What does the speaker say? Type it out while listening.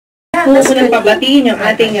po munang pabatiin yung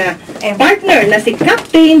ating partner na si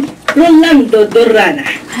Captain Rolando Durana.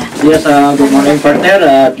 Yes, good morning partner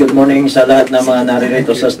at good morning sa lahat ng mga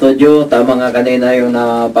naririto sa studio. Tama nga kanina yung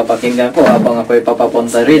napapakinggan ko habang ako'y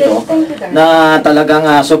papapunta rito na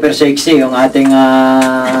talagang super sexy yung ating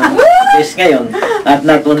guest ngayon. At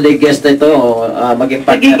not only guest ito, maging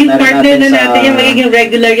partner na rin natin sa yung magiging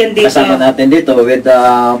regular yan dito. Kasama natin dito with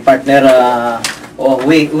partner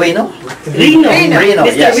Rino? Rino.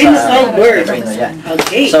 Mr. Yes, Rino Solberg. Rino, yeah.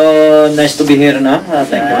 Okay. So, nice to be here na.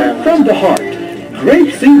 Thank you very much. From the heart,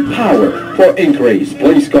 Great Sea Power. For inquiries,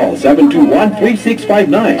 please call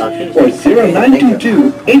 721-3659 or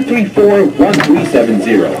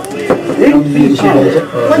 0922-834-1370. Great Sea Power.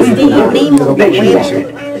 What's the name of the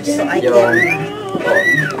website? So I can...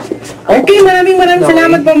 Okay, maraming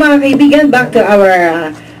salamat po mga kaibigan. Back to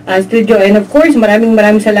our studio. And of course, maraming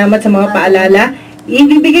salamat sa mga paalala.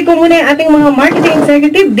 Ibibigay ko muna yung ating mga marketing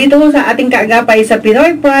executive dito sa ating kaagapay sa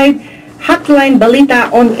Pinoy Pride Hotline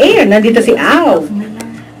Balita on Air. Nandito si Al.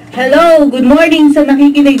 Hello, good morning sa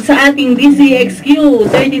nakikinig sa ating Dzxq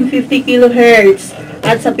 1350 kHz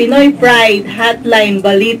at sa Pinoy Pride Hotline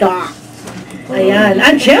Balita. Ayan.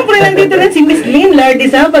 At syempre nandito na si Miss Lynn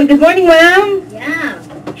Lardizabal. Good morning, ma'am. Yeah.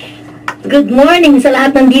 Good morning sa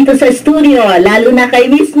lahat nandito sa studio, lalo na kay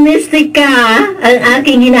Miss Mystica, ang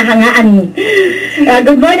aking hinahangaan.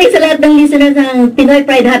 Good morning sa lahat ng listeners ng Pinoy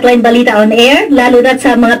Pride Hotline Balita on Air, lalo na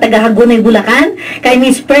sa mga taga-Hagonoy, Bulacan, kay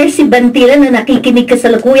Miss Percy Bantila na nakikinig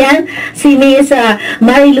kasalukuyan, si Miss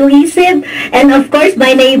Mary Luisib, and of course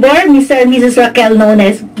my neighbor, Mr. and Mrs. Raquel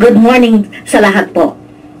Nones. Good morning sa lahat po.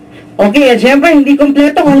 Okay, at syempre hindi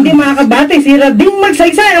kompleto kung hindi makakabate si Rading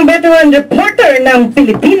Magsaysay, ang veteran reporter ng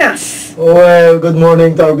Pilipinas. Well, good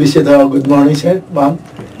morning to our visitor. Good morning, sir, ma'am.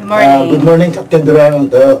 Good morning. Good morning, Captain Durano,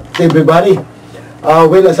 to everybody.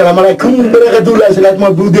 Well, assalamualaikum, barakadula sa lahat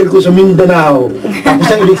mga budel ko sa Mindanao.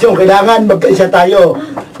 Tapos ang eleksyon, kailangan magkaisa tayo.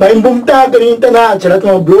 Maimbumta, ganyan tanan sa lahat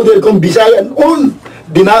mga budel kong Bisayan, all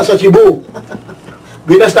dina sa Cebu.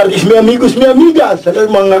 Buenas tardes, mi amigos, mi amigas, sa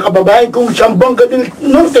mga kababayan kong Zamboanga del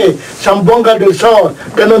Norte, Zamboanga del Sur,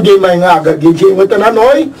 ganon din may nga agagiging mo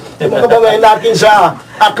tananoy, mga kababayan natin sa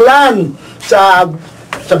Aklan, sa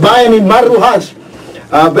bayan ni Maruhas.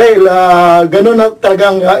 Ganon na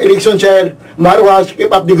talagang election, sir. Maruhas, keep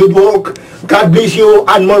up the good work. God bless you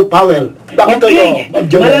and more power. Okay,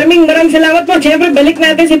 maraming salamat po. Siyempre, balik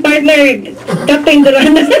natin si partner Captain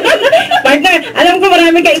Durana. Partner, alam ko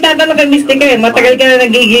marami ka itatanong kay Mystica eh. Matagal ka na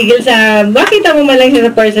nagigigil sa, makita mo man lang siya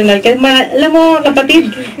sa personal. Kasi alam mo kapatid,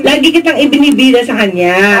 lagi kitang ibinibida sa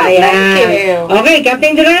kanya. Ayan. Okay,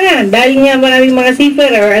 Captain Durana, dahil nga maraming mga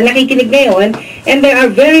seafarer ang nakikinig ngayon, and they are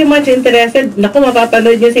very much interested. Naku,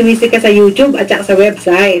 mapapanood nyo si Mystica sa YouTube at saka sa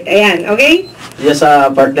website. Ayan, okay? Yes,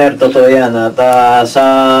 partner, totoo yan. At sa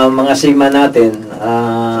mga sima natin,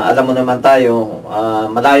 alam mo naman tayo,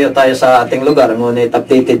 malayo tayo sa ating lugar, ngunit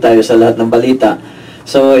updated tayo sa lahat ng balita.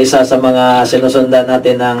 So, isa sa mga sinusundan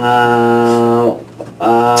natin ng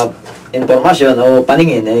informasyon o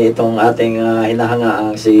paningin ay itong ating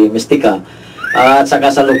hinahangaang si Mystica. At sa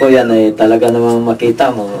kasalukuyan ay talaga namang makita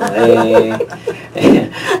mo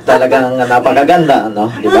talagang napakaganda, no?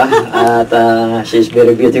 Di ba? At she's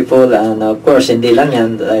very beautiful, and of course hindi lang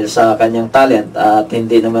yan dahil sa kanyang talent at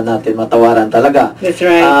hindi naman natin matawaran talaga. That's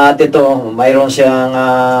right. At ito, mayroon siyang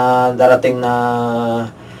darating na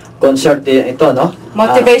concert ito, no?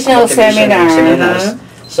 Motivational seminars.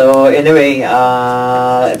 So anyway,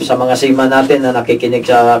 sa mga sima natin na nakikinig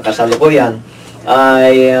sa kasalukuyan,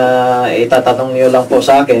 ay itatanong niyo lang po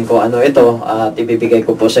sa akin kung ano ito at ibibigay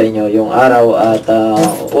ko po sa inyo yung araw at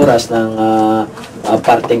oras ng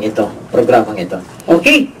parting ito, programang ito.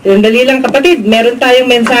 Okay, sandali lang kapatid, meron tayong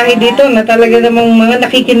mensahe dito na talaga namang mga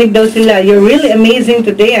nakikinig daw sila. You're really amazing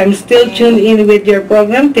today. I'm still tuned in with your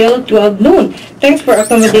program till 12 noon. Thanks for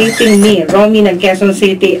accommodating me. Romy ng Quezon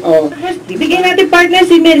City. Oh, bibigyan natin partner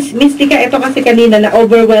si Mystica. Ito kasi kanina na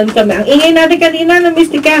overwhelmed kami. Ang ingay natin kanina ng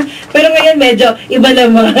Mystica. Pero ngayon medyo iba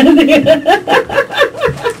naman.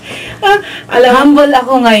 Humble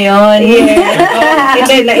ako ngayon. Yeah.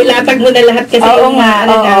 Hindi, nailatag mo na lahat kasi yung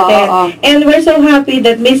natin. And we're so happy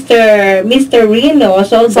that Mr. Rino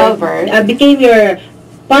Solberg became your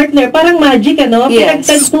partner. Parang magic, ano? Yes.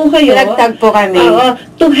 Pinagtagpo kayo. Pinagtagpo kami.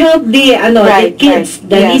 To help the, the kids,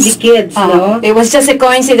 the needy kids, no? It was just a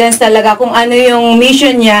coincidence talaga kung ano yung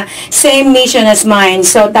mission niya, same mission as mine.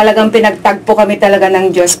 So talagang pinagtagpo kami talaga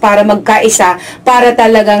ng Diyos para magkaisa, para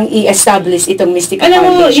talagang i-establish itong Mystica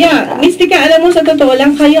Foundation. Mystica, alam mo, sa totoo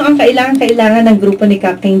lang, kayo ang kailangan ng grupo ni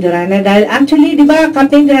Captain Durana. Dahil actually, di ba,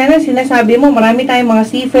 Captain Durana, sinasabi mo, marami tayong mga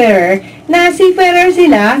seafarer, na seafarer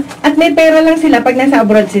sila, at may pera lang sila pag nasa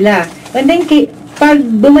abroad sila. And then, pag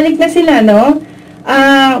bumalik na sila, no,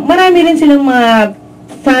 marami rin silang mga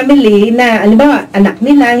family na, alimbawa, anak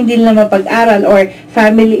nila, hindi nila mapag-aral, or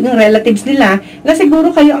family, yung relatives nila, na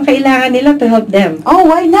siguro kayo ang kailangan nila to help them. Oh,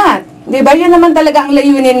 why not? Diba? Yun naman talaga ang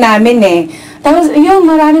layunin namin eh. Tapos, yun,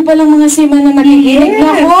 marami palang mga seaman na nakikinig. Yes.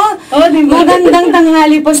 Nako, Diba? magandang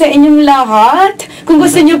tanghali po sa inyong lahat. Kung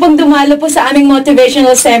gusto niyo pong dumalo po sa aming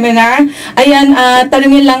motivational seminar, ayan,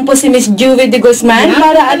 tanungin lang po si Miss Juvie de Guzman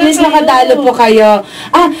para at least makadalo po kayo.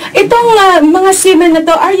 Itong mga seaman na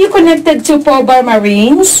to, are you connected to Pobar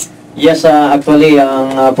Marines? Yes, actually,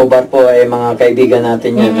 ang Pubar po ay mga kaibigan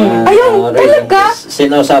natin yan. Ayun, talaga?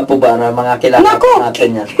 Sino sa Pubar, mga kilala po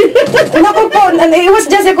natin yan. Naku po, it was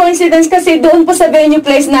just a coincidence kasi doon po sa venue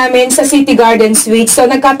place namin sa City Garden Suite. So,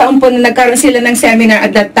 nagkataon po na nagkaroon sila ng seminar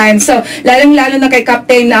at that time. So, lalong-lalo na kay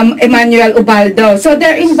Captain Emmanuel Ubaldo. So,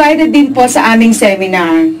 they're invited din po sa aming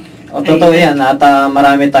seminar. Totoo yan, at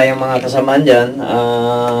marami tayong mga kasamaan dyan.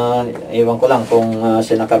 Iwan ko lang kung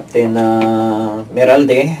sina Captain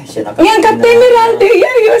Meralde, sina Captain... Yan, Captain Meralde,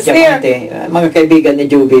 yeah, you're there. Mga kaibigan ni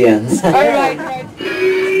Juvie yan. Alright.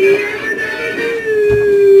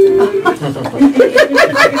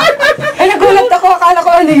 Ay, nagulat ako. Akala ko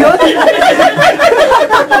ano yun.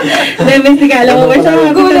 Mystica, alam mo, we're so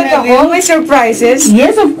happy. Nagulat ako. May surprises.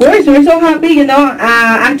 Yes, of course. We're so happy, you know.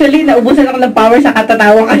 Actually, naubusan ako ng power sa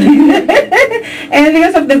katatawa kanina. And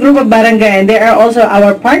because of the group of barangay, and they are also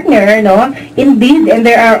our partner, no? Indeed, and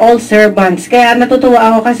they are all servants. Kaya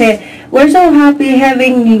natutuwa ako kasi we're so happy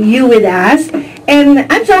having you with us. And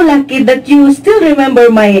I'm so lucky that you still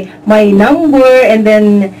remember my number, and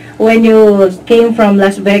then when you came from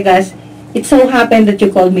Las Vegas, it so happened that you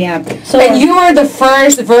called me up. So, And you were the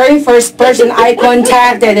very first person I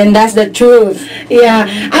contacted, and that's the truth. yeah,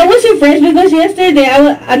 I was surprised because yesterday I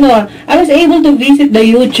was able to visit the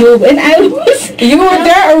YouTube, and I was You were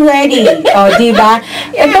there already. Diba?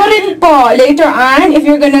 Ito rin po, later on, if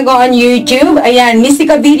you're gonna go on YouTube, ayan,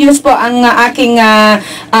 Mystica Videos po ang aking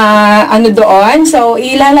doon. So,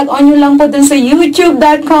 ilalag-on nyo lang po dun sa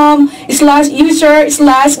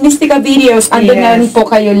youtube.com/user/Mystica Videos. Andun Yes. na rin po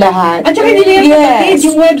kayo lahat. At saka hindi nila kapatid,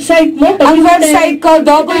 yung website mo. Ang website ko,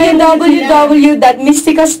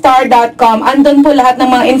 www.mysticastar.com. Andun po lahat ng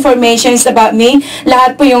mga informations about me.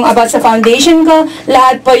 Lahat po yung about sa foundation ko.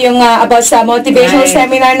 Lahat po yung about sa motivational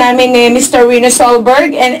seminar namin ni Mr. Rino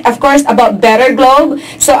Solberg. And of course, about Better Globe.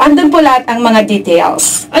 So, andun po lahat ang mga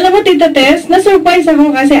details. Alam mo, Tita Tess, na-surprise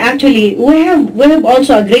ako kasi actually, we have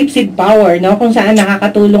also a grapeseed power, no? Kung saan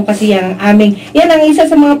nakakatulong kasi yan ang isa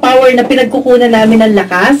sa mga power na pinagkukunan namin ng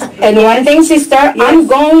lakas. And one thing, sister, I'm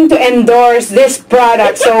going to endorse this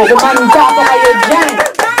product. So, humanda po kayo dyan.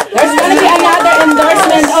 There's gonna be another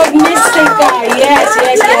endorsement of Mystica. Yes.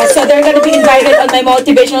 So, they're gonna be invited on my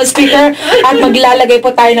motivational speaker at maglalagay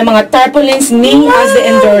po tayo ng mga tarpaulins, me as the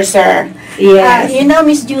endorser. Yes. You know,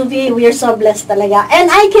 Miss Juvie, we are so blessed talaga. And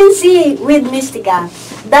I can see with Mystica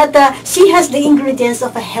that she has the ingredients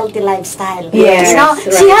of a healthy lifestyle. Yes, Now,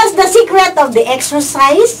 right. she has the secret of the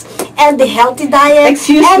exercise and the healthy diet.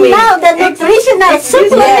 Excuse and me. now the nutritional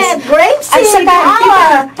supplement, grapeseed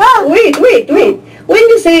power. Wait. When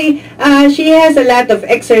you say she has a lot of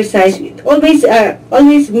exercise, always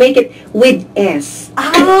make it with S.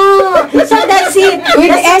 So that's it. With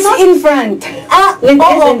That's S not- in front. With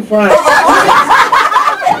S in front.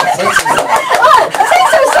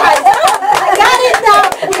 Exercise. I got it now.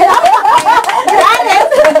 Got it.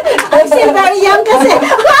 I'm still very young kasi.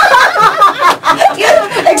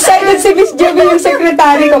 Excited si Miss Juvie, yung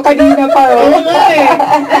secretary ko kanina pa. Oo nga eh.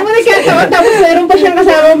 Alam mo, nagkataon. Tapos meron pa siyang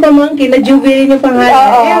kasamang pamangkin na Juvie rin yung pangalan.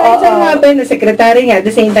 I'm so happy na secretary nga at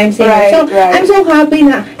the same time singer. Right, So, right. I'm so happy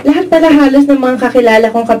na lahat pala halos ng mga kakilala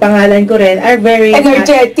kong kapangalan ko rin are very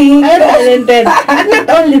Energetic. are talented. At not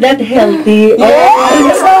only that, healthy.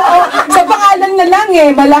 Yes! Sa pangalan na lang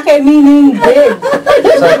malaki meaning big.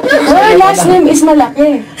 Her last name is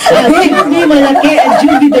malaki. Big ni malaki at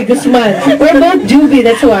Juvie de Guzman. We're both Juvie,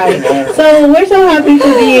 that's why. So, we're so happy to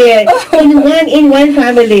be in one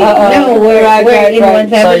family. No, we're Right. in one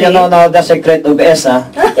So, family. you know now the secret of S, ha?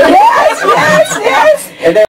 Yes!